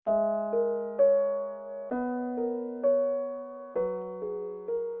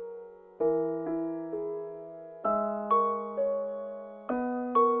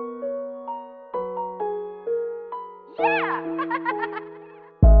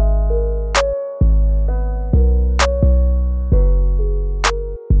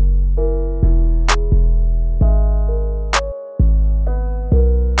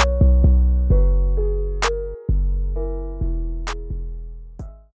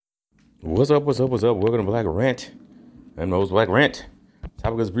What's up? What's up? What's up? Welcome to Black Rant. I'm the host, Black Rant.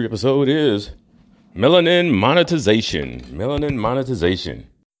 Topic of this brief episode is Melanin Monetization. Melanin Monetization.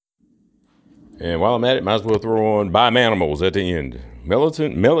 And while I'm at it, might as well throw on by Manimals at the end.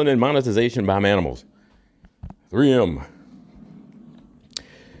 Melanin Monetization by Manimals. 3M.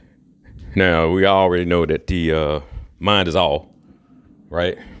 Now, we already know that the mind is all,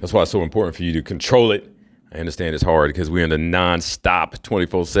 right? That's why it's so important for you to control it. I understand it's hard because we're in the non-stop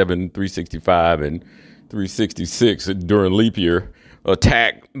 24/7, 365 and 366 during leap year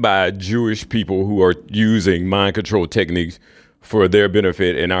attack by Jewish people who are using mind control techniques for their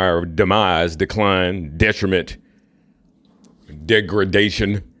benefit and our demise, decline, detriment,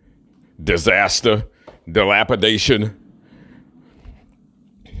 degradation, disaster, dilapidation.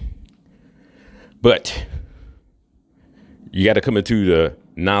 But you got to come into the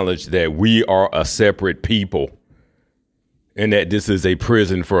knowledge that we are a separate people and that this is a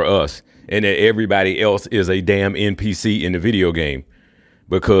prison for us and that everybody else is a damn NPC in the video game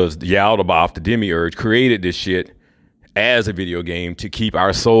because Yaldabaoth, the demiurge, created this shit as a video game to keep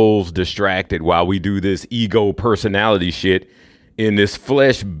our souls distracted while we do this ego personality shit in this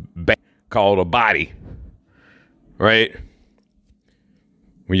flesh called a body, right?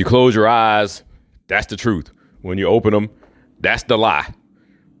 When you close your eyes, that's the truth. When you open them, that's the lie.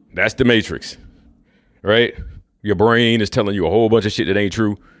 That's the matrix, right? Your brain is telling you a whole bunch of shit that ain't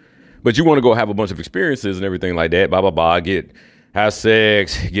true, but you want to go have a bunch of experiences and everything like that, blah, blah, blah, have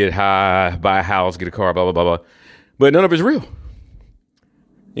sex, get high, buy a house, get a car, blah, blah, blah, blah. But none of it's real.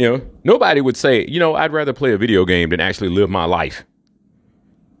 You know, nobody would say, I'd rather play a video game than actually live my life.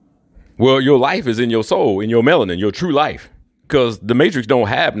 Well, your life is in your soul, in your melanin, your true life, because the matrix don't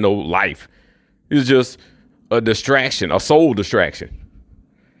have no life. It's just a distraction, a soul distraction.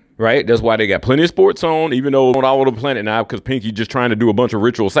 Right? That's why they got plenty of sports on, even though on all over the planet now, because Pinky just trying to do a bunch of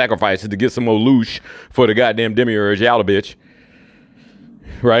ritual sacrifices to get some more loosh for the goddamn demiurge, Yalda bitch.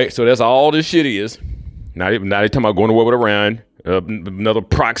 Right? So that's all this shit is. Now they talking about going to war with Iran, another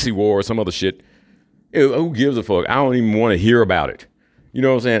proxy war or some other shit. Who gives a fuck? I don't even want to hear about it. You know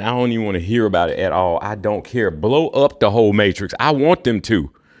what I'm saying? I don't even want to hear about it at all. I don't care. Blow up the whole matrix. I want them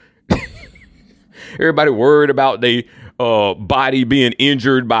to. Everybody worried about they body being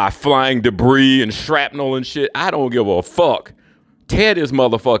injured by flying debris and shrapnel and shit. I don't give a fuck. Tear this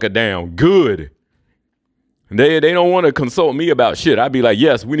motherfucker down. Good. They don't want to consult me about shit. I'd be like,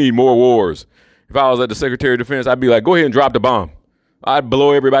 yes, we need more wars. If I was at the Secretary of Defense, I'd be like, go ahead and drop the bomb. I'd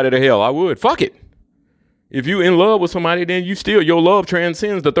blow everybody to hell. I would. Fuck it. If you in love with somebody, then your love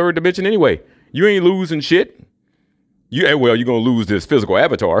transcends the third dimension anyway. You ain't losing shit. You're going to lose this physical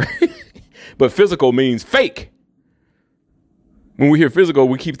avatar. But physical means fake. When we hear physical,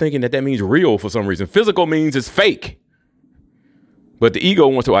 we keep thinking that means real for some reason. Physical means it's fake. But the ego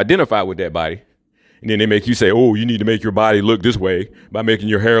wants to identify with that body. And then they make you say, oh, you need to make your body look this way by making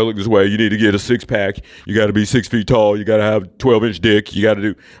your hair look this way. You need to get a 6-pack. You got to be 6 feet tall. You got to have 12-inch dick. You got to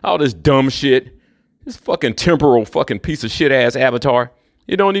do all this dumb shit. This fucking temporal fucking piece of shit ass avatar.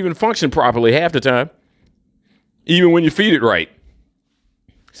 It don't even function properly half the time. Even when you feed it right.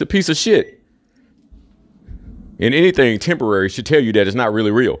 It's a piece of shit. And anything temporary should tell you that it's not really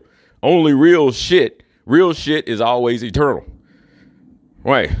real. Only real shit is always eternal.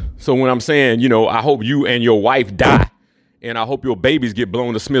 Right. So when I'm saying, I hope you and your wife die and I hope your babies get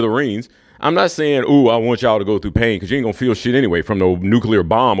blown to smithereens, I'm not saying, ooh, I want y'all to go through pain because you ain't going to feel shit anyway from no nuclear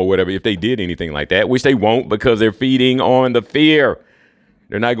bomb or whatever if they did anything like that, which they won't because they're feeding on the fear.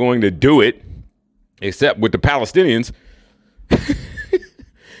 They're not going to do it except with the Palestinians.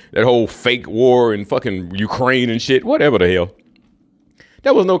 That whole fake war in fucking Ukraine and shit, whatever the hell.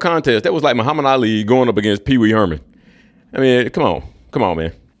 That was no contest. That was like Muhammad Ali going up against Pee Wee Herman. I mean, come on,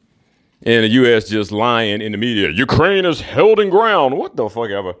 man. And the U.S. just lying in the media. Ukraine is held in ground. What the fuck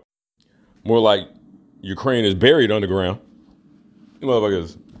ever? More like Ukraine is buried underground. You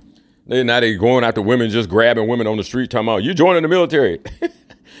motherfuckers. They going after women, just grabbing women on the street, talking about, you joining the military.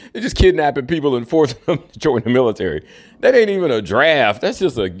 They're just kidnapping people and forcing them to join the military. That ain't even a draft. That's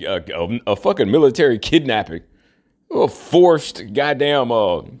just a fucking military kidnapping. A forced goddamn,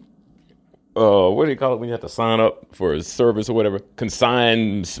 what do you call it when you have to sign up for a service or whatever?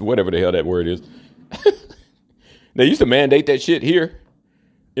 Consigns, whatever the hell that word is. They used to mandate that shit here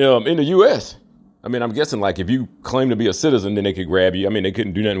in the U.S. I mean, I'm guessing like if you claim to be a citizen, then they could grab you. I mean, they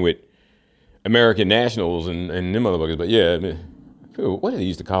couldn't do nothing with American nationals and them motherfuckers. But yeah, I mean, what did they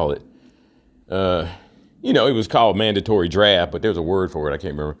used to call it? It was called mandatory draft, but there's a word for it. I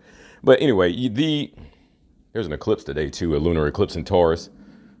can't remember. But anyway, there's an eclipse today too, a lunar eclipse in Taurus.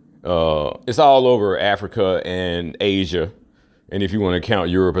 It's all over Africa and Asia And if you want to count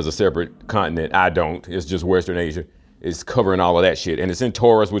Europe as a separate continent, I don't. It's just Western Asia. It's covering all of that shit. And it's in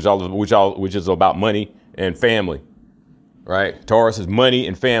Taurus, which is about money and family, right? Taurus is money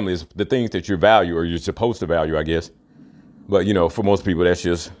and family, is the things that you value, or you're supposed to value, I guess. But, you know, for most people, that's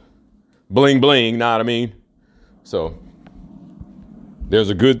just bling, bling, know what I mean? So there's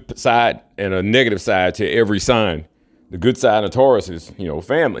a good side and a negative side to every sign. The good side of Taurus is, you know,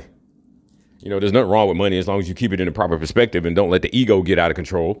 family. You know, there's nothing wrong with money as long as you keep it in the proper perspective and don't let the ego get out of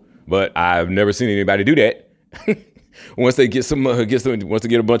control. But I've never seen anybody do that. Once they get once they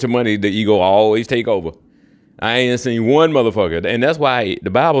get a bunch of money, the ego always take over. I ain't seen one motherfucker. And that's why the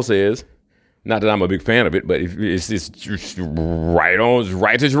Bible says, not that I'm a big fan of it, but it's just right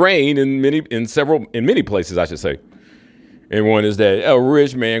as rain in many places, I should say. And one is that a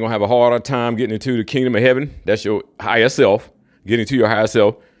rich man gonna have a harder time getting into the kingdom of heaven. That's your higher self, getting to your higher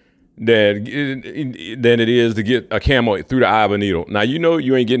self, than it is to get a camel through the eye of a needle. Now, you know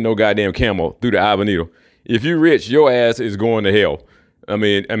you ain't getting no goddamn camel through the eye of a needle. If you're rich, your ass is going to hell. I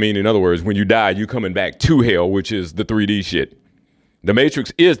mean, in other words, when you die, you coming back to hell, which is the 3D shit. The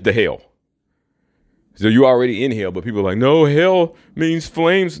Matrix is the hell. So you already in hell, but people are like, no, hell means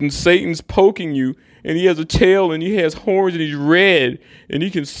flames and Satan's poking you, and he has a tail and he has horns and he's red and he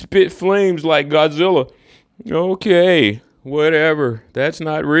can spit flames like Godzilla. Okay, whatever. That's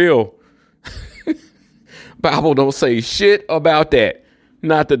not real. Bible don't say shit about that.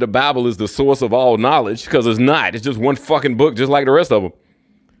 Not that the Bible is the source of all knowledge, because it's not. It's just one fucking book, just like the rest of them.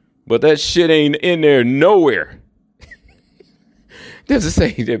 But that shit ain't in there nowhere. Doesn't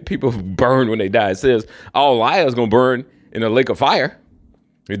say that people burn when they die. It says all liars gonna burn in a lake of fire.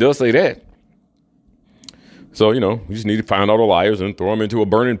 It does say that. So, you know, we just need to find all the liars and throw them into a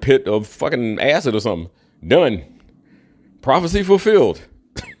burning pit of fucking acid or something. Done. Prophecy fulfilled.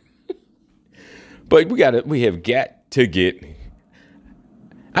 But we have got to get.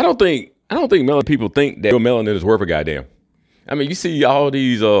 I don't think melanin people think that your melanin is worth a goddamn. I mean, you see all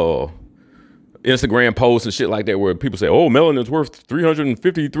these Instagram posts and shit like that where people say, oh, melanin's worth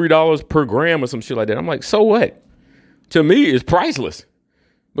 $353 per gram or some shit like that. I'm like, so what? To me, it's priceless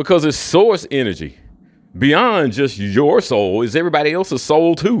because it's source energy. Beyond just your soul is everybody else's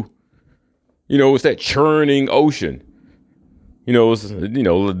soul too. You know, it's that churning ocean. You know, it's, you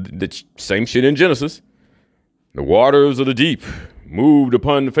know, the same shit in Genesis. The waters of the deep moved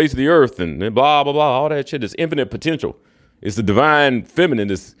upon the face of the earth and blah, blah, blah. All that shit is infinite potential. It's the divine feminine.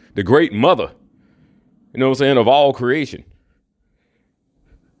 It's the great mother, you know what I'm saying, of all creation.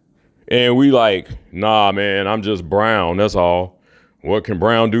 And we like, nah, man, I'm just brown. That's all. What can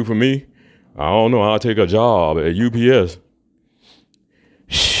brown do for me? I don't know. I'll take a job at UPS.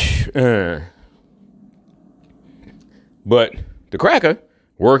 But the cracker,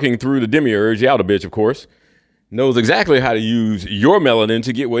 working through the demiurge, the outer bitch, of course, knows exactly how to use your melanin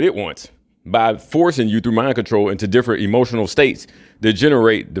to get what it wants by forcing you through mind control into different emotional states that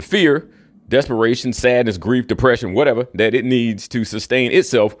generate the fear, desperation, sadness, grief, depression, whatever that it needs to sustain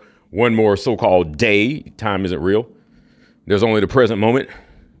itself one more so-called day. Time isn't real. There's only the present moment.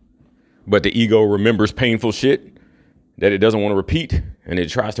 But the ego remembers painful shit that it doesn't want to repeat, and it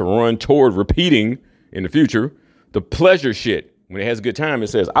tries to run toward repeating in the future. The pleasure shit, when it has a good time, it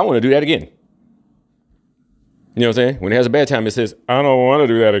says, I want to do that again. You know what I'm saying? When it has a bad time, it says, I don't want to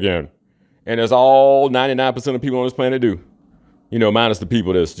do that again. And that's all 99% of people on this planet do. You know, minus the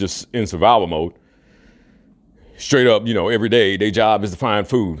people that's just in survival mode. Straight up, you know, every day, their job is to find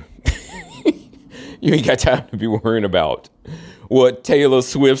food. You ain't got time to be worrying about what Taylor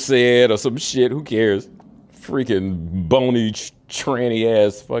Swift said or some shit. Who cares? Freaking bony, tranny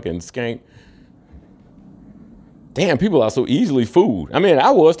ass fucking skank. Damn, people are so easily fooled. I mean,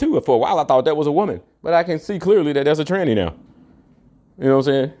 I was too. For a while, I thought that was a woman. But I can see clearly that that's a tranny now. You know what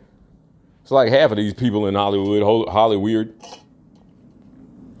I'm saying? It's like half of these people in Hollywood, Holly weird.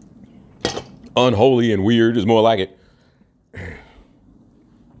 Unholy and weird is more like it.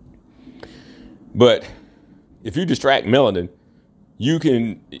 But if you distract melanin, you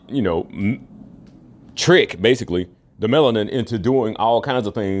can, you know, trick basically the melanin into doing all kinds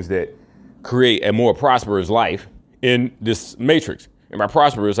of things that create a more prosperous life in this matrix. And by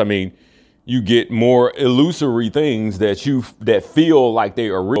prosperous, I mean you get more illusory things that feel like they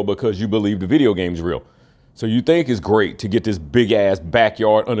are real because you believe the video game's real. So you think it's great to get this big ass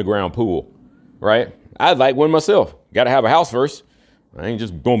backyard underground pool, right? I'd like one myself. Got to have a house first. I ain't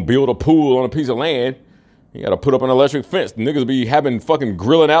just gonna build a pool on a piece of land. You got to put up an electric fence. The niggas be having fucking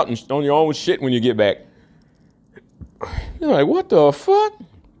grilling out and on your own shit when you get back. You're like, what the fuck?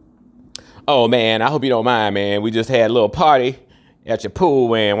 Oh, man, I hope you don't mind, man. We just had a little party at your pool,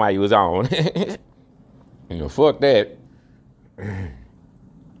 man, while you was on. You know, fuck that.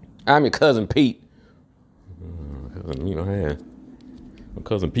 I'm your cousin Pete. My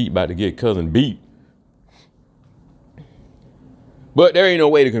cousin Pete about to get cousin beat. But there ain't no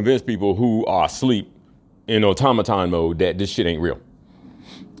way to convince people who are asleep in automaton mode that this shit ain't real.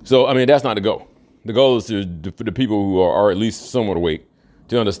 So, I mean, that's not the goal. The goal is for the people who are at least somewhat awake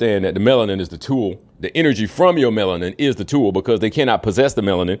to understand that the melanin is the tool. The energy from your melanin is the tool, because they cannot possess the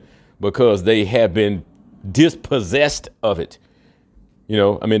melanin because they have been dispossessed of it.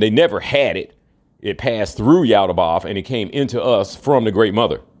 I mean, they never had it. It passed through Yaldabaoth and it came into us from the Great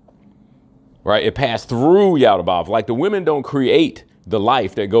Mother. Right? It passed through Yaldabaoth. Like, the women don't create the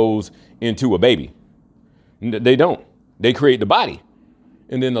life that goes into a baby. They don't. They create the body.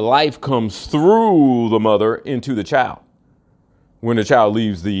 And then the life comes through the mother into the child when the child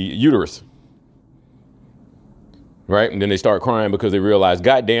leaves the uterus. Right? And then they start crying because they realize,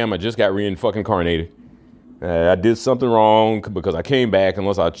 God damn, I just got reincarnated. I did something wrong because I came back. I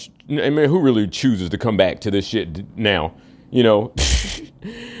mean, who really chooses to come back to this shit now? Nobody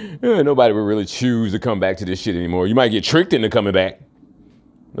would really choose to come back to this shit anymore. You might get tricked into coming back.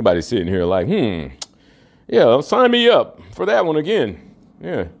 Nobody's sitting here like, yeah, sign me up for that one again.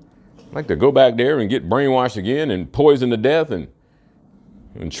 Yeah, I'd like to go back there and get brainwashed again and poisoned to death and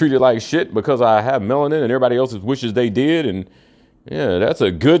treated like shit because I have melanin and everybody else wishes they did. And yeah, that's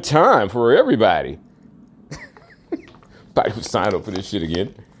a good time for everybody. Nobody would sign up for this shit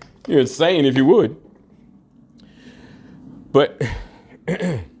again. You're insane if you would. But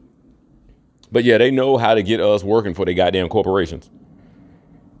yeah, they know how to get us working for their goddamn corporations.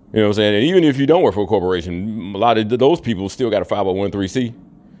 You know what I'm saying? And even if you don't work for a corporation, a lot of those people still got a 501c.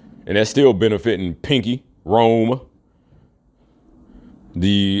 And that's still benefiting Pinky, Rome,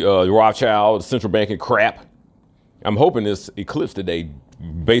 the Rothschild, the central banking crap. I'm hoping this eclipse today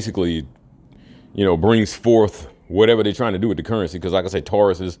basically, brings forth whatever they're trying to do with the currency. Because like I say,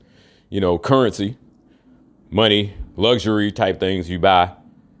 Taurus is, currency, money, luxury type things you buy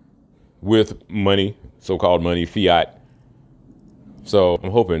with money, so-called money, fiat. So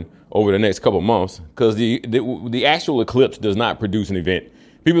I'm hoping over the next couple of months, because the actual eclipse does not produce an event.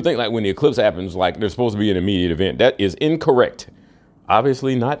 People think like when the eclipse happens, like there's supposed to be an immediate event. That is incorrect.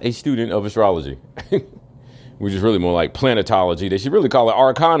 Obviously not a student of astrology, which is really more like planetology. They should really call it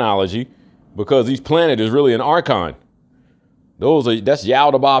arcanology, because each planet is really an archon. That's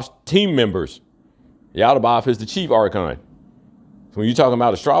Yaldabaoth's team members. Yaldabaoth is the chief archon. So when you're talking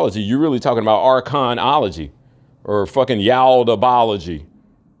about astrology, you're really talking about arcanology or fucking Yaldabology.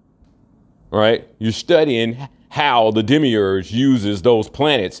 Right? You're studying how the demiurge uses those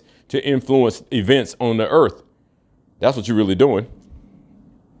planets to influence events on the earth. That's what you're really doing.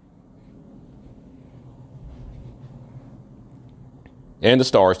 And the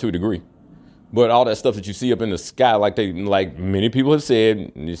stars to a degree. But all that stuff that you see up in the sky, like many people have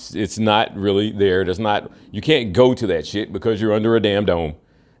said, it's not really there. You can't go to that shit because you're under a damn dome.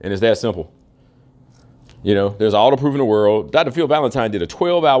 And it's that simple. There's all the proof in the world. Dr. Phil Valentine did a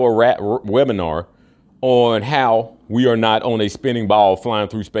 12-hour webinar on how we are not on a spinning ball flying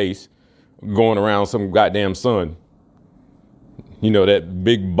through space, going around some goddamn sun. That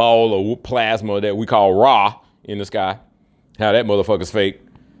big ball of plasma that we call Ra in the sky. How that motherfucker's fake.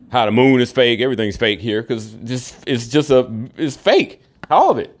 How the moon is fake. Everything's fake here because it's fake. All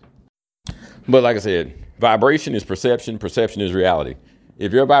of it. But like I said, vibration is perception. Perception is reality.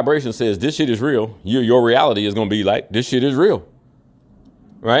 If your vibration says this shit is real, your reality is going to be like, this shit is real.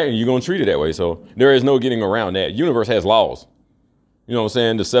 Right? And you're going to treat it that way. So there is no getting around that. Universe has laws. You know what I'm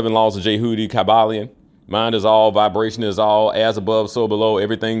saying? The 7 laws of Jehudi, Kabbalion. Mind is all, vibration is all, as above, so below.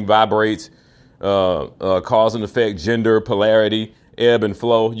 Everything vibrates. Cause and effect, gender, polarity, ebb and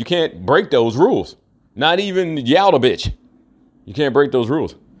flow. You can't break those rules. Not even Yalda bitch. You can't break those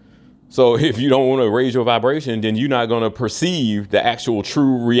rules. So if you don't want to raise your vibration, then you're not going to perceive the actual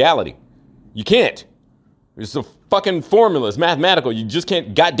true reality. You can't. It's a fucking formula. It's mathematical. You just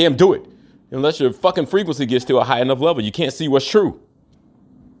can't goddamn do it. Unless your fucking frequency gets to a high enough level, you can't see what's true.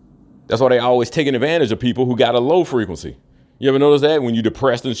 That's why they always taking advantage of people who got a low frequency. You ever notice that when you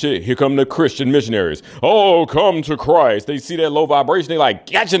depressed and shit? Here come the Christian missionaries. Oh, come to Christ. They see that low vibration. They like,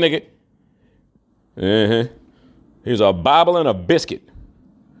 gotcha, nigga. Here's a Bible and a biscuit.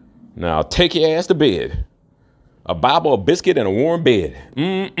 Now take your ass to bed. A Bible, a biscuit, and a warm bed.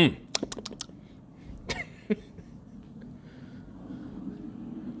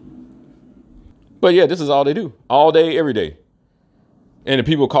 But yeah, this is all they do. All day, every day. And the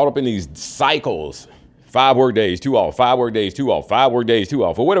people caught up in these cycles. 5 work days, 2 off, 5 work days, 2 off, 5 work days, 2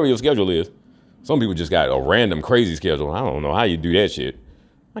 off, or whatever your schedule is. Some people just got a random crazy schedule. I don't know how you do that shit.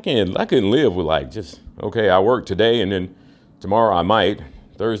 I couldn't live with like just, okay, I work today and then Tomorrow I might.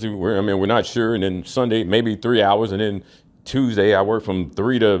 Thursday, we're not sure. And then Sunday, maybe 3 hours. And then Tuesday, I work from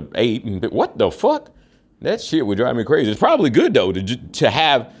 3 to 8. And what the fuck? That shit would drive me crazy. It's probably good, though, to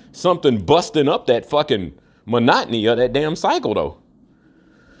have something busting up that fucking monotony of that damn cycle, though.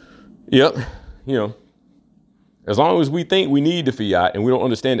 Yep. As long as we think we need the fiat and we don't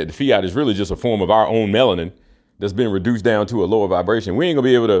understand that the fiat is really just a form of our own melanin that's been reduced down to a lower vibration, we ain't gonna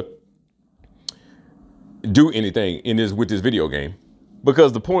be able to do anything with this video game,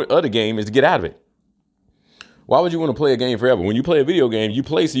 because the point of the game is to get out of it. Why would you want to play a game forever? When you play a video game, you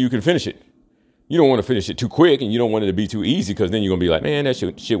play so you can finish it. You don't want to finish it too quick, and you don't want it to be too easy, because then you're gonna be like, man, that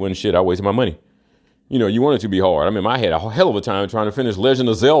shit wasn't shit. I wasted my money. You want it to be hard. I mean, I had a hell of a time trying to finish Legend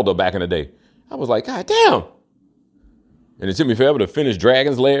of Zelda back in the day. I was like, God damn. And it took me forever to finish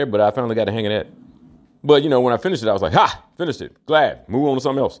Dragon's Lair, but I finally got the hang of that. But, when I finished it, I was like, ha, finished it. Glad. Move on to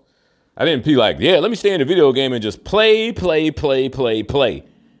something else. I didn't be like, yeah, let me stay in the video game and just play. There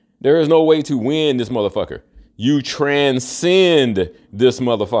is no way to win this motherfucker. You transcend this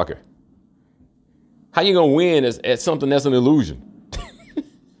motherfucker. How you gonna win at something that's an illusion?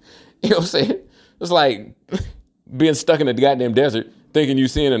 You know what I'm saying? It's like being stuck in the goddamn desert, thinking you're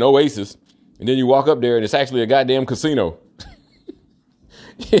seeing an oasis, and then you walk up there and it's actually a goddamn casino.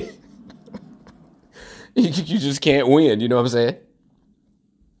 You just can't win. You know what I'm saying?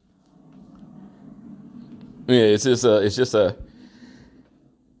 Yeah, it's just a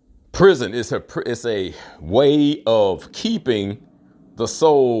prison. It's a way of keeping the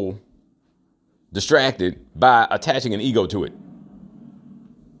soul distracted by attaching an ego to it,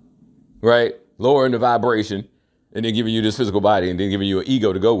 right? Lowering the vibration and then giving you this physical body and then giving you an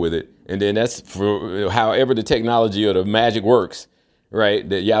ego to go with it. And then that's for however the technology or the magic works, right?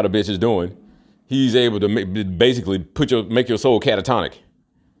 That Yada bitch is doing. He's able to basically make your soul catatonic,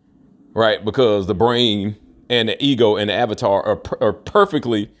 right? Because the brain and the ego and the avatar are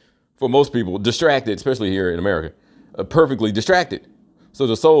perfectly, for most people, distracted, especially here in America, perfectly distracted. So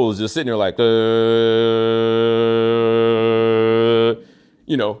the soul is just sitting there like, because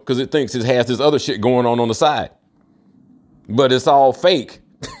it thinks it has this other shit going on the side. But it's all fake.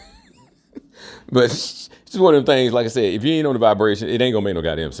 But it's just one of them things, like I said, if you ain't on the vibration, it ain't gonna make no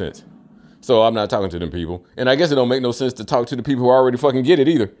goddamn sense. So I'm not talking to them people. And I guess it don't make no sense to talk to the people who already fucking get it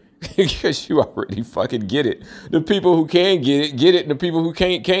either. Because you already fucking get it. The people who can get it, and the people who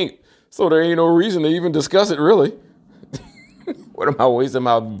can't. So there ain't no reason to even discuss it, really. What am I wasting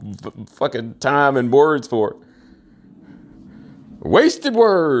my fucking time and words for? Wasted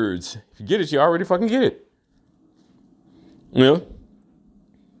words. If you get it, you already fucking get it. That's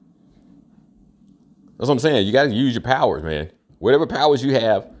what I'm saying. You got to use your powers, man. Whatever powers you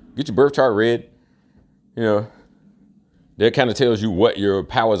have, get your birth chart read. That kind of tells you what your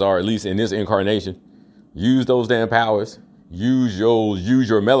powers are, at least in this incarnation. Use those damn powers. Use your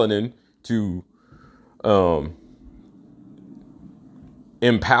melanin to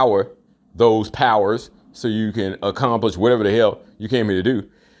empower those powers so you can accomplish whatever the hell you came here to do.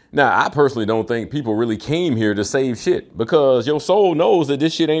 Now, I personally don't think people really came here to save shit, because your soul knows that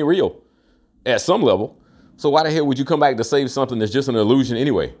this shit ain't real at some level. So why the hell would you come back to save something that's just an illusion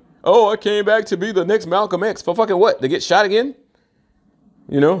anyway? Oh, I came back to be the next Malcolm X. For fucking what? To get shot again?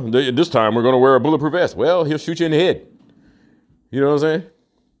 This time we're going to wear a bulletproof vest. Well, he'll shoot you in the head. You know what I'm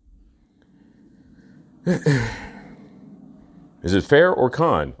saying? Is it fair or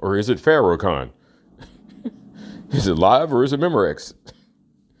con? Or is it fair or con? Is it live or is it Memorex?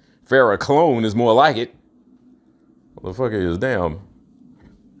 Farrah clone is more like it. Motherfucker is damn.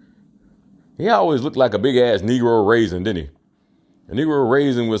 He always looked like a big ass Negro raisin, didn't he? A Negro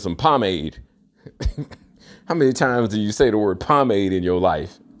raisin with some pomade. How many times do you say the word pomade in your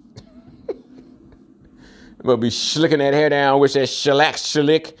life? But be slicking that hair down with that shellac.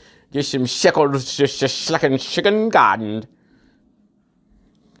 Get some shekels, schlicking chicken garden.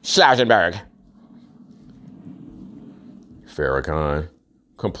 Schlausenberg. Farrakhan.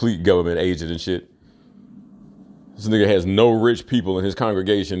 Complete government agent and shit. This nigga has no rich people in his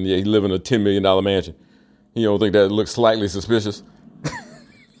congregation. Yeah, he live in a $10 million mansion. You don't think that looks slightly suspicious?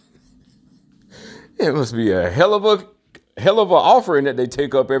 It must be a hell of a offering that they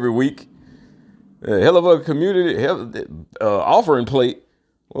take up every week. A hell of a community offering plate.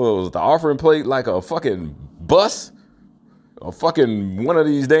 What was the offering plate, like a fucking bus? A fucking one of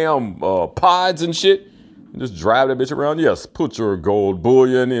these damn pods and shit? Just drive that bitch around. Yes, put your gold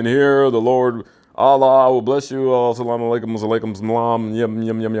bullion in here. The Lord Allah will bless you. Assalamu alaikum, alaikum salam. Yum,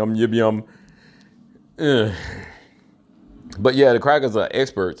 yum, yum, yum, yum, yum. But yeah, the crackers are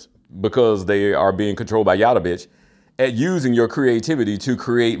experts, because they are being controlled by Yada bitch, at using your creativity to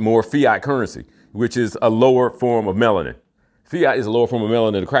create more fiat currency, which is a lower form of melanin. Fiat is a lower form of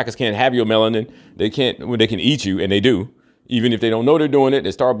melanin. The crackers can't have your melanin. They can't, well, they can eat you, and they do. Even if they don't know they're doing it,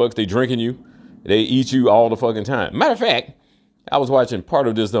 at Starbucks, they drinking you. They eat you all the fucking time. Matter of fact, I was watching part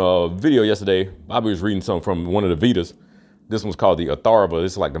of this video yesterday. Bobby was reading something from one of the Vitas. This one's called the Atharva.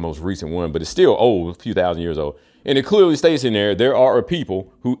 This is like the most recent one, but it's still old, a few thousand years old. And it clearly states in there are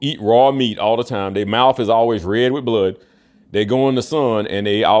people who eat raw meat all the time. Their mouth is always red with blood. They go in the sun and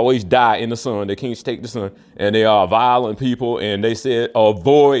they always die in the sun. They can't take the sun. And they are violent people. And they said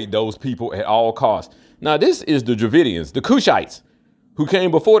avoid those people at all costs. Now, this is the Dravidians, the Kushites, who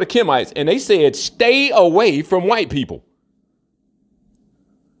came before the Kemites. And they said, stay away from white people.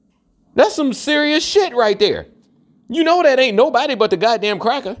 That's some serious shit right there. You know that ain't nobody but the goddamn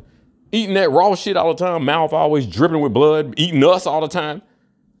cracker eating that raw shit all the time. Mouth always dripping with blood, eating us all the time.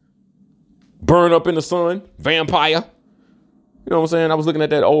 Burn up in the sun, vampire. You know what I'm saying? I was looking at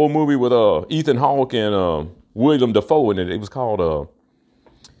that old movie with Ethan Hawke and William Dafoe in it. It was called, what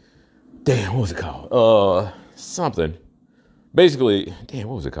was it called? Something. Basically, what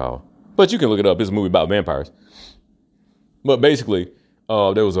was it called? But you can look it up. It's a movie about vampires. But basically,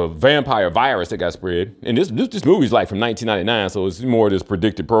 there was a vampire virus that got spread. And this movie's like from 1999, so it's more of this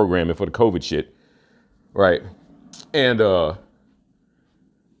predicted programming for the COVID shit. Right? And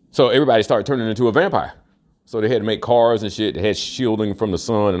so everybody started turning into a vampire. So they had to make cars and shit. They had shielding from the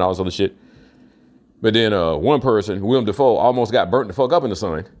sun and all this other shit. But then one person, Willem Dafoe, almost got burnt the fuck up in the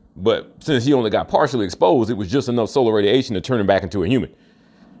sun. But since he only got partially exposed, it was just enough solar radiation to turn him back into a human.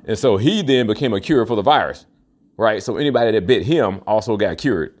 And so he then became a cure for the virus. Right? So anybody that bit him also got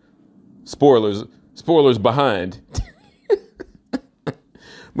cured. Spoilers behind.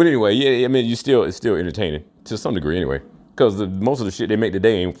 But anyway, yeah, I mean, it's still entertaining to some degree anyway. Because most of the shit they make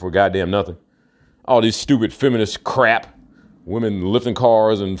today ain't for goddamn nothing. All these stupid feminist crap. Women lifting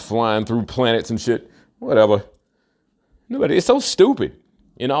cars and flying through planets and shit. Whatever. Nobody. It's so stupid.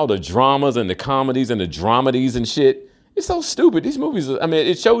 And all the dramas and the comedies and the dramedies and shit. It's so stupid. These movies, I mean,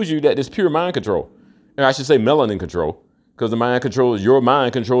 it shows you that it's pure mind control. Or I should say melanin control. Because the mind controls your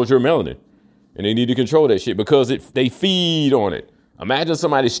melanin. And they need to control that shit because they feed on it. Imagine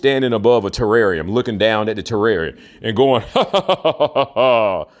somebody standing above a terrarium, looking down at the terrarium and going, ha, ha, ha, ha, ha,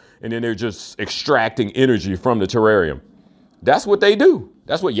 ha. And then they're just extracting energy from the terrarium. That's what they do.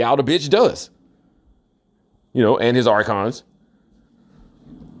 That's what Yao the bitch does. You know, and his archons.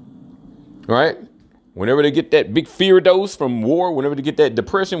 Right? Whenever they get that big fear dose from war, whenever they get that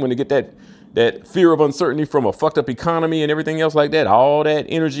depression, when they get that fear of uncertainty from a fucked up economy and everything else like that, all that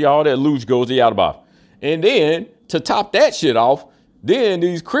energy, all that loosh goes to Yaldabaoth. And then to top that shit off, then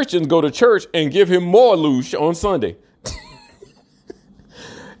these Christians go to church and give him more loosh on Sunday.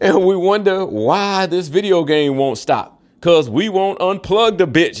 And we wonder why this video game won't stop. Because we won't unplug the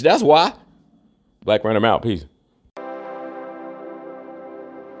bitch. That's why. Black Random out. Peace.